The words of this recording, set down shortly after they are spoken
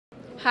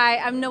Hi,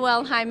 I'm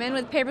Noell Hyman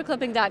with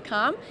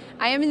paperclipping.com.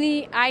 I am in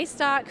the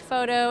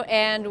iStockphoto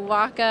and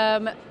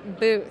Wacom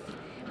booth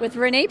with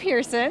Renee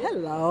Pearson.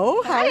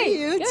 Hello, how Hi. are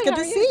you? It's Good, good how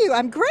to are see you? you.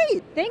 I'm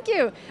great. Thank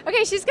you.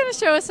 Okay, she's going to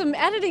show us some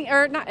editing,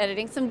 or not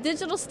editing, some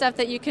digital stuff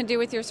that you can do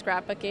with your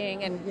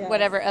scrapbooking and Yes.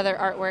 whatever other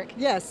artwork.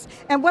 Yes,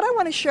 and what I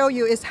want to show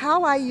you is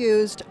how I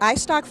used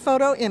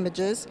iStockphoto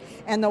images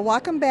and the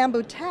Wacom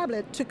Bamboo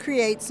tablet to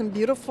create some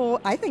beautiful,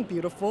 I think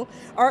beautiful,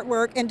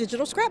 artwork and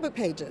digital scrapbook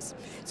pages.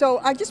 So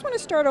I just want to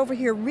start over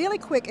here really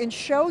quick and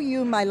show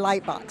you my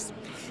light box.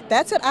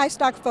 That's at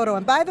iStockphoto,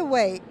 and by the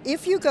way,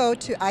 if you go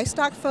to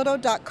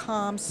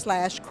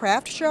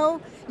iStockphoto.com/craft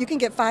show, you can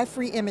get 5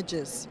 free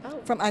images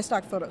from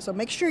iStockphoto. So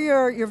make sure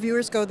your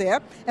viewers go there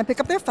and pick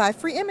up their 5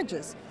 free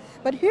images.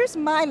 But here's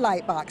my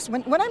light box.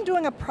 When I'm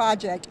doing a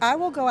project, I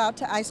will go out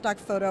to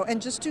iStockphoto and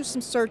just do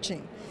some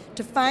searching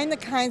to find the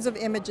kinds of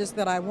images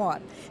that I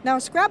want. Now, a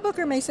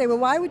scrapbooker may say, well,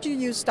 why would you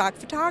use stock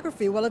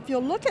photography? Well, if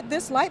you'll look at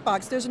this light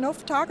box, there's no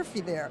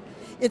photography there.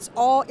 It's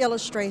all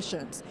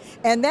illustrations.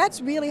 And that's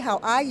really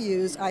how I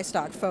use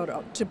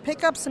iStockphoto, to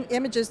pick up some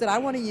images that I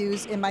want to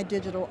use in my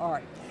digital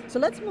art. So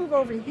let's move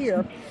over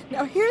here.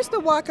 Now here's the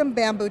Wacom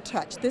Bamboo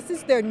Touch. This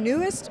is their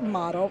newest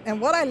model,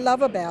 and what I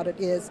love about it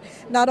is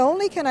not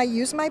only can I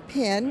use my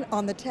pen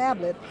on the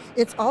tablet,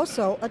 it's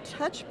also a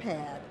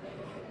touchpad,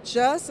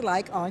 just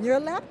like on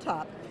your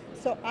laptop.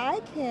 So I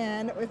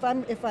can, if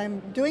I'm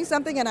doing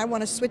something and I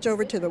want to switch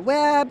over to the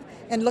web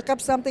and look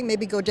up something,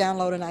 maybe go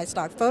download an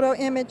iStockphoto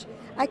image,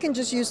 I can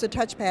just use the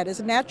touchpad as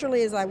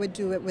naturally as I would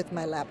do it with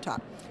my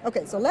laptop.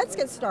 Okay, so let's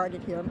get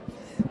started here.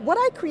 What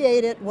I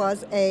created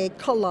was a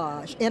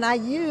collage, and I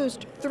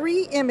used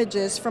 3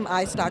 images from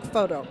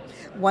iStockphoto.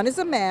 One is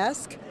a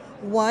mask,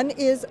 one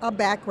is a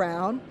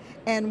background,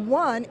 and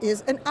one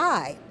is an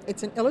eye.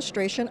 It's an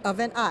illustration of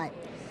an eye.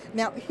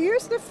 Now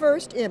here's the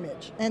first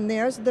image, and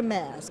there's the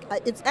mask.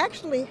 It's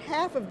actually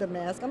half of the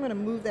mask. I'm going to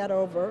move that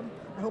over.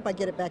 I hope I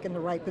get it back in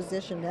the right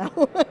position now.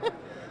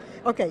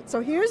 Okay,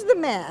 so here's the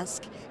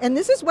mask, and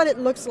this is what it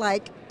looks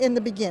like in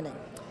the beginning.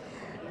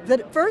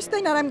 The first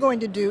thing that I'm going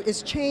to do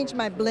is change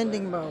my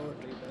blending mode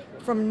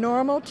from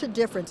normal to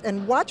difference,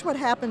 and watch what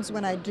happens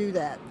when I do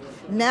that.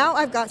 Now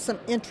I've got some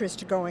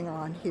interest going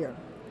on here.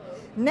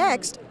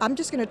 Next, I'm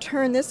just going to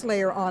turn this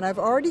layer on. I've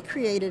already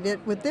created it.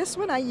 With this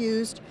one, I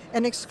used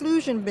an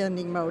exclusion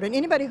blending mode, and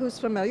anybody who's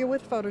familiar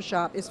with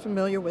Photoshop is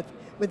familiar with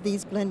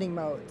these blending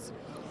modes.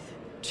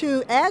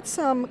 To add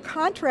some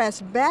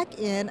contrast back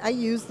in, I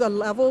used the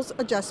levels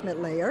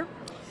adjustment layer.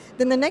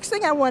 Then the next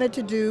thing I wanted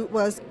to do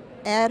was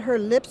add her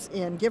lips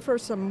in, give her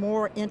some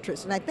more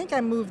interest. And I think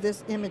I moved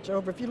this image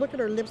over. If you look at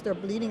her lips, they're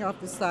bleeding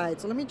off the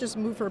side. So let me just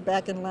move her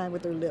back in line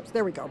with her lips.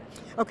 There we go.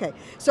 Okay,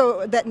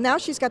 so that now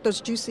she's got those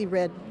juicy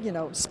red,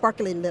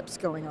 sparkly lips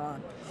going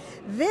on.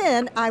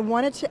 Then I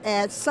wanted to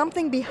add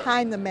something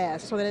behind the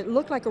mask so that it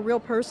looked like a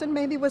real person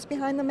maybe was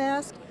behind the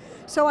mask.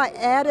 So I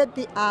added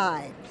the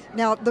eye.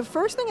 Now the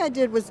first thing I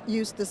did was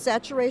use the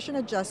saturation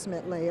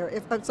adjustment layer,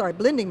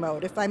 blending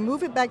mode. If I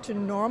move it back to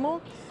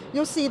normal,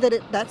 you'll see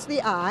that that's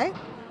the eye.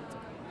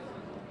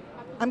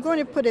 I'm going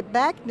to put it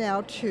back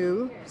now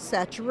to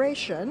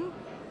saturation.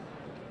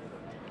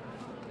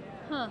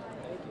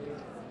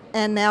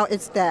 And now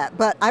it's that.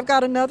 But I've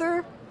got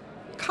another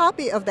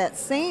copy of that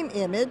same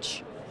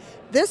image.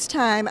 This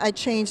time I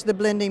changed the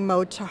blending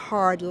mode to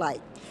hard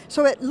light.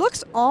 So it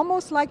looks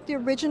almost like the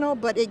original,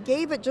 but it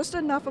gave it just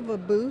enough of a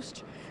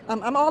boost.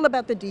 I'm all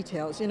about the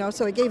details,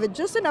 so it gave it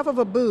just enough of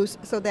a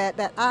boost so that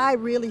that eye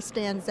really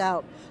stands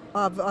out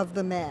of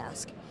the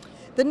mask.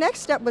 The next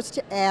step was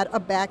to add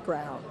a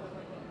background.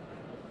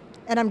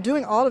 And I'm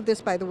doing all of this,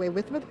 by the way,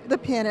 with the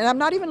pen, and I'm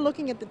not even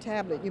looking at the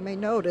tablet. You may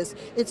notice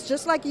it's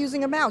just like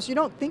using a mouse. You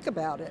don't think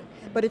about it,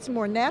 but it's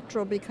more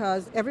natural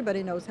because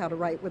everybody knows how to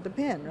write with the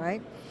pen,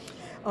 right?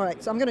 All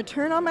right, so I'm going to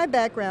turn on my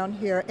background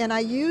here, and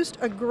I used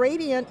a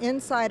gradient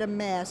inside a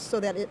mask so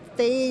that it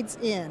fades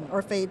in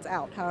or fades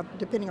out,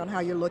 depending on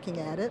how you're looking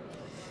at it.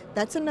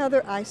 That's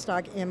another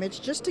iStock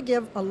image, just to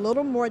give a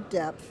little more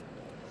depth.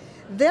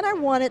 Then I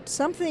wanted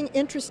something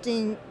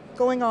interesting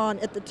going on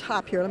at the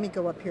top here. Let me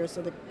go up here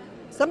so that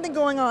something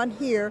going on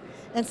here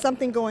and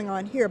something going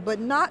on here, but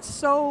not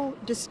so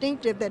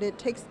distinctive that it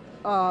takes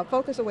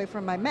focus away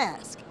from my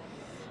mask.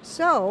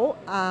 So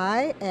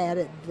I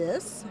added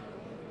this,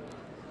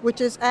 which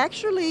is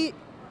actually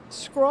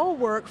scroll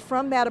work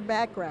from that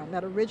background,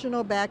 that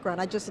original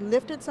background. I just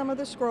lifted some of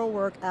the scroll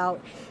work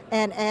out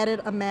and added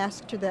a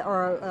mask to that,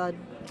 or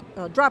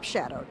a drop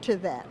shadow to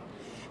that.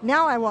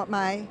 Now I want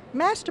my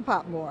mask to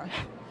pop more.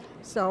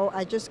 So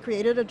I just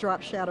created a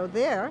drop shadow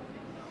there.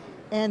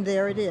 And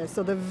there it is.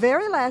 So the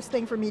very last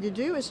thing for me to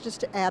do is just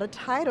to add a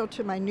title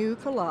to my new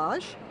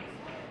collage.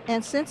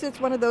 And since it's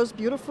one of those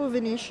beautiful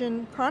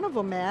Venetian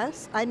carnival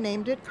masks, I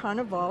named it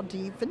Carnival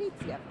di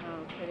Venezia.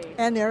 Oh, pretty.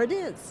 And there it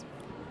is.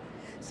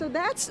 So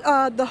that's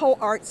the whole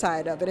art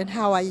side of it and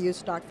how I use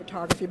stock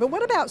photography. But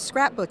what about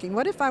scrapbooking?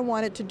 What if I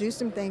wanted to do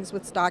some things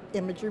with stock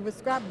imagery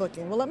with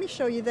scrapbooking? Well, let me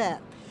show you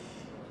that.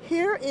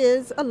 Here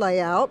is a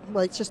layout.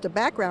 Well, it's just a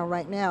background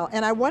right now.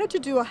 And I wanted to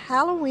do a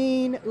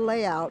Halloween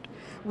layout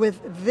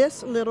with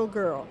this little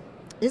girl.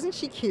 Isn't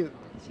she cute?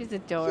 She's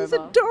adorable. She's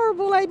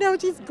adorable, I know,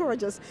 she's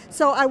gorgeous.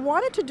 So I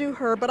wanted to do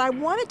her, but I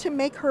wanted to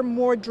make her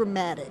more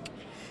dramatic.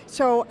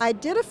 So I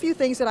did a few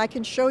things that I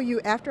can show you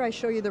after I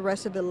show you the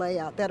rest of the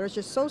layout that are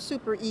just so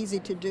super easy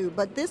to do.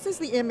 But this is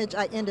the image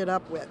I ended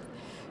up with.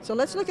 So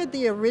let's look at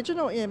the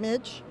original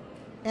image,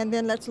 and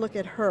then let's look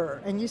at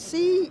her. And you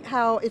see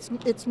how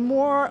it's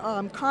more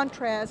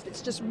contrast.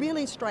 It's just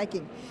really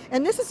striking.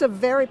 And this is a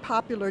very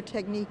popular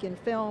technique in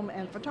film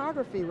and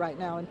photography right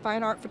now. In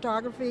fine art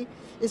photography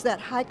is that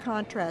high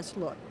contrast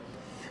look.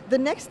 The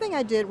next thing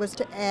I did was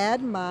to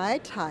add my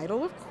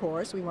title, of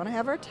course. We want to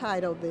have our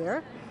title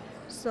there.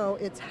 So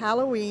it's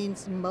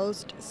Halloween's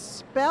Most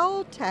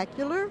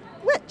Spectacular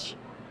Witch.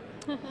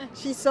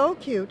 She's so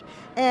cute.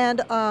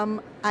 And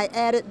I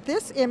added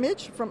this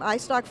image from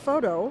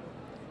iStockphoto.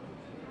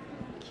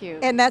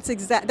 Cute. And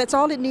that's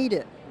all it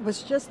needed,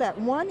 was just that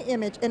one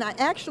image. And I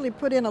actually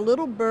put in a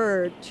little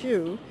bird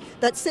too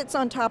that sits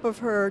on top of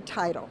her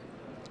title.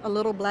 A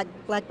little black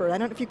bird. I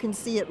don't know if you can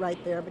see it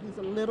right there, but he's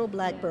a little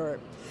black bird.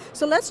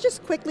 So let's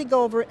just quickly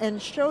go over and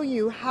show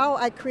you how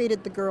I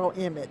created the girl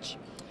image.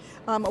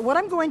 What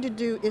I'm going to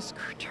do is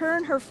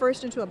turn her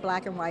first into a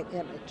black and white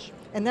image.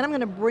 And then I'm going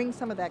to bring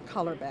some of that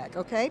color back,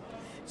 okay?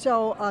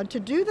 So to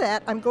do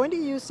that, I'm going to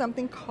use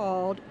something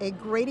called a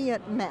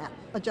gradient map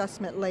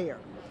adjustment layer.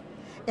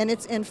 And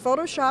it's in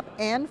Photoshop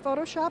and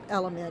Photoshop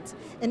Elements.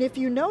 And if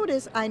you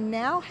notice, I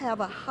now have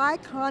a high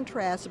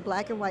contrast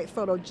black and white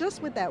photo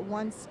just with that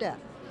one step.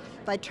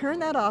 If I turn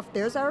that off,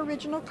 there's our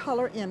original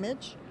color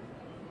image,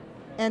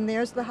 and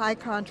there's the high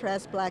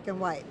contrast black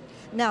and white.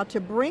 Now to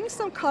bring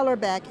some color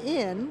back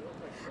in,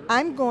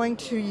 I'm going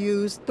to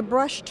use the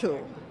brush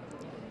tool.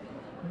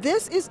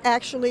 This is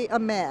actually a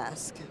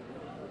mask.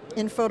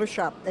 In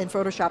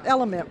Photoshop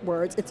Element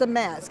words, it's a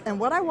mask. And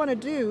what I want to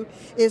do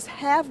is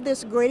have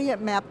this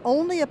gradient map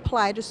only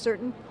apply to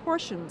certain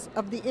portions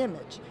of the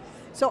image.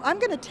 So I'm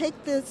going to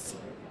take this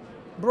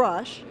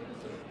brush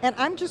and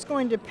I'm just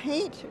going to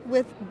paint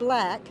with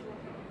black.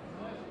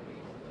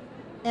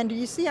 And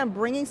you see I'm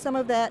bringing some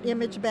of that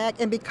image back.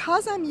 And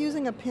because I'm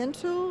using a pen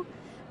tool,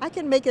 I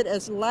can make it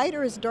as light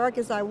or as dark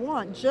as I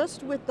want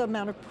just with the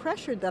amount of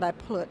pressure that I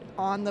put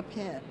on the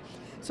pen.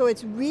 So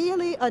it's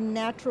really a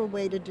natural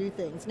way to do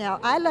things. Now,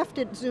 I left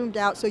it zoomed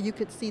out so you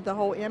could see the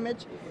whole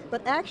image,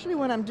 but actually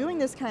when I'm doing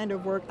this kind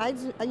of work, I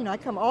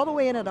come all the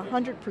way in at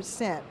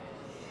 100%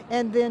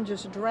 and then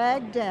just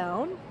drag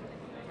down.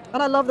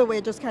 And I love the way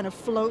it just kind of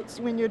floats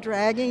when you're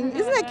dragging.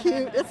 Isn't that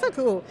cute? It's so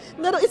cool.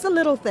 It's the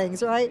little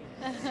things, right?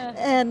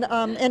 And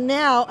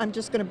now I'm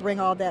just going to bring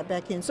all that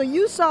back in. So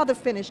you saw the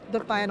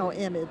final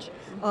image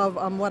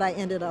of what I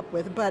ended up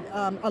with. But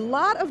a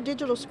lot of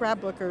digital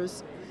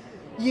scrapbookers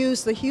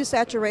use the hue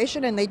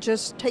saturation and they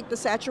just take the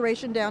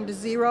saturation down to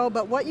 0,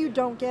 but what you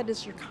don't get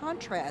is your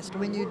contrast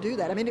when you do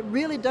that. I mean, it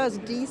really does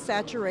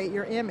desaturate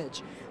your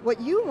image. What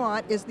you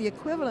want is the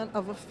equivalent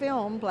of a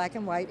film black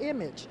and white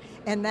image,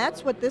 and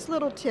that's what this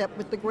little tip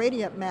with the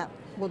gradient map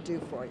will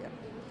do for you.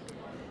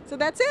 So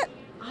that's it.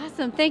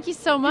 Awesome, thank you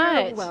so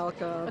much. You're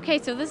welcome.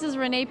 Okay, so this is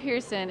Renee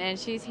Pearson, and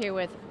she's here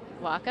with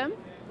Wacom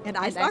and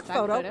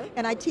iStockphoto,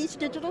 and I teach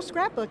digital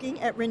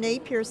scrapbooking at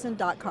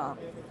reneepearson.com.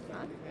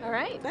 All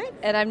right. Thanks.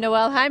 And I'm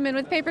Noell Hyman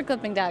with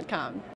paperclipping.com.